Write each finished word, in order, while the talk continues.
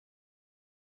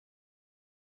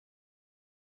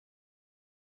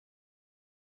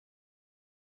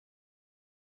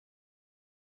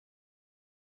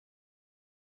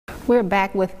We're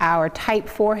back with our type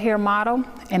 4 hair model,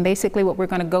 and basically what we're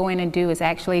going to go in and do is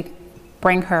actually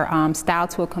bring her style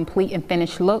to a complete and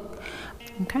finished look.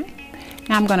 Okay,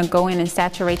 now I'm going to go in and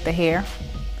saturate the hair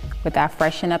with our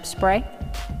Freshen Up spray.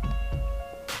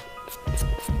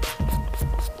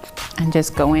 And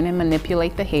just go in and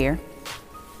manipulate the hair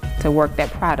to work that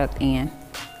product in.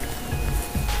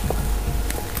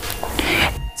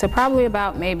 So probably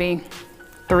about maybe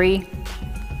 3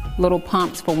 little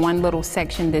pumps for one little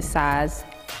section this size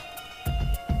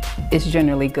is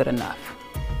generally good enough.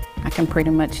 I can pretty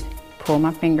much pull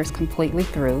my fingers completely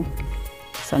through.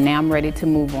 So now I'm ready to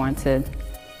move on to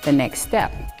the next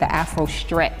step, the Afro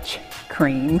Stretch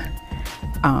Cream.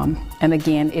 And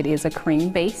again, it is a cream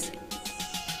base.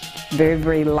 Very,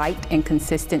 very light in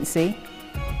consistency,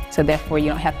 so therefore you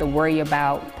don't have to worry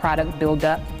about product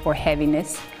buildup or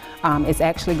heaviness. It's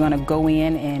actually going to go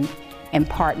in and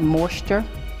impart moisture.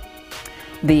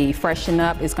 The Freshen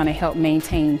Up is going to help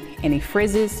maintain any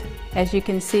frizzes. As you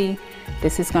can see,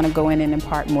 this is going to go in and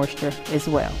impart moisture as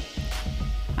well.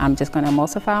 I'm just going to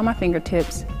emulsify on my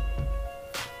fingertips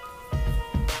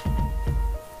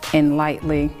and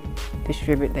lightly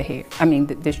distribute the hair.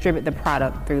 Distribute the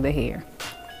product through the hair.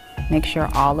 Make sure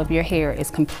all of your hair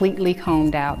is completely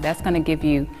combed out. That's going to give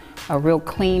you a real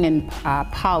clean and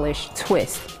polished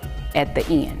twist at the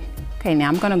end. Okay, now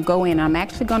I'm going to go in. I'm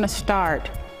actually going to start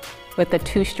with the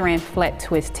 2-strand flat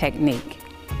twist technique.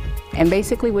 And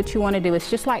basically what you want to do is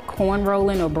just like corn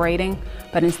rolling or braiding,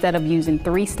 but instead of using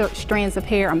 3 strands of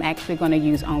hair, I'm actually going to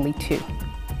use only 2.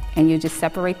 And you just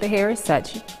separate the hair as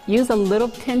such. Use a little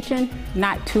tension,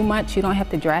 not too much. You don't have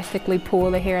to drastically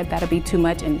pull the hair. That'll be too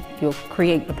much and you'll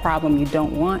create the problem you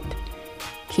don't want.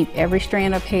 Keep every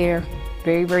strand of hair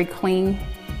very, very clean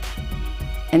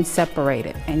and separate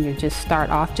it. And you just start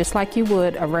off just like you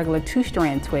would a regular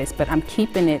 2-strand twist, but I'm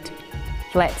keeping it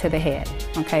flat to the head.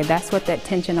 Okay, that's what that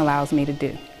tension allows me to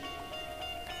do.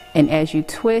 And as you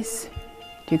twist,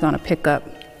 you're gonna pick up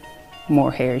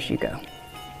more hair as you go,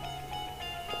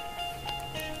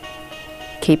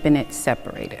 keeping it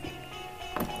separated.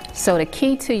 So the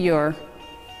key to your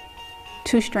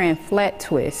 2-strand flat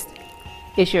twist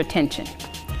is your tension.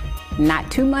 Not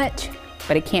too much,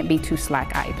 but it can't be too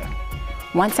slack either.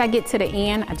 Once I get to the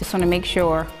end, I just want to make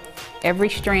sure every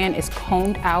strand is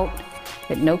combed out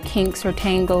with no kinks or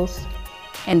tangles,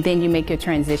 and then you make your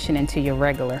transition into your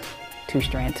regular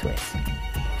 2-strand twist.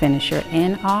 Finish your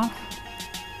end off.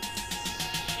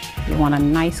 You want a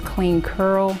nice clean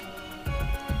curl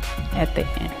at the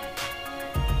end.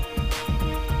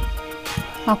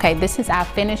 Okay, this is our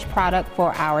finished product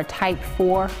for our type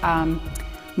 4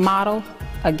 model.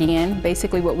 Again,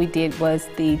 basically what we did was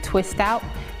the twist out.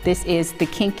 This is the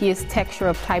kinkiest texture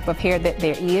of type of hair that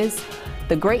there is.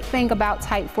 The great thing about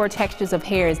type 4 textures of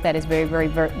hair is that it's very, very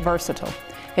versatile.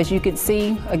 As you can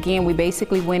see, again, we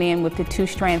basically went in with the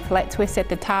 2-strand flat twist at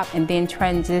the top and then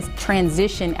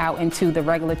transition out into the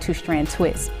regular 2-strand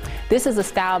twist. This is a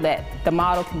style that the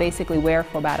model can basically wear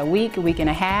for about a week and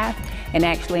a half, and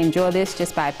actually enjoy this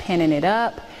just by pinning it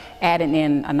up, adding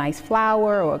in a nice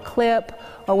flower or a clip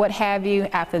or what have you.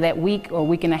 After that week or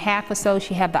week and a half or so,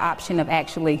 she have the option of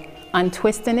actually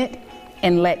untwisting it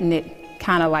and letting it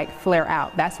kind of like flare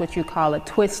out. That's what you call a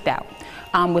twist out.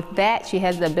 With that, she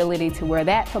has the ability to wear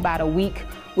that for about a week,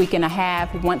 week and a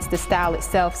half. Once the style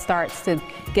itself starts to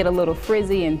get a little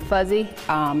frizzy and fuzzy,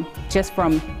 just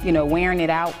from wearing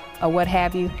it out or what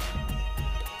have you,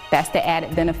 that's the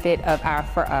added benefit of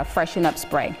our Freshen Up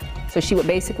spray. So she would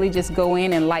basically just go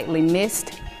in and lightly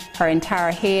mist her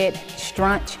entire head,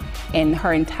 scrunch, and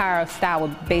her entire style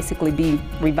would basically be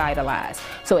revitalized.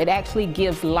 So it actually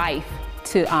gives life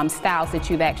to styles that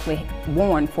you've actually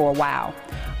worn for a while.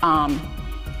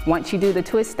 Once you do the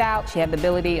twist out, you have the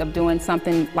ability of doing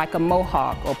something like a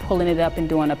mohawk or pulling it up and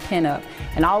doing a pin-up.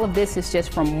 And all of this is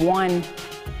just from one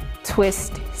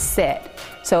twist set.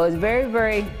 So it's very,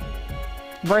 very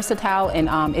versatile in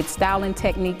its styling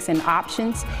techniques and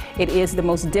options. It is the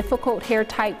most difficult hair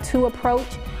type to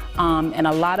approach. And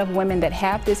a lot of women that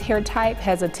have this hair type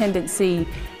has a tendency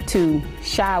to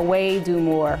shy away, do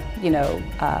more,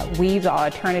 weaves or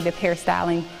alternative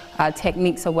hairstyling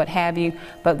techniques or what have you.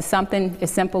 But something as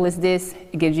simple as this,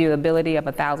 it gives you the ability of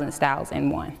 1,000 styles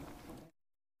in one.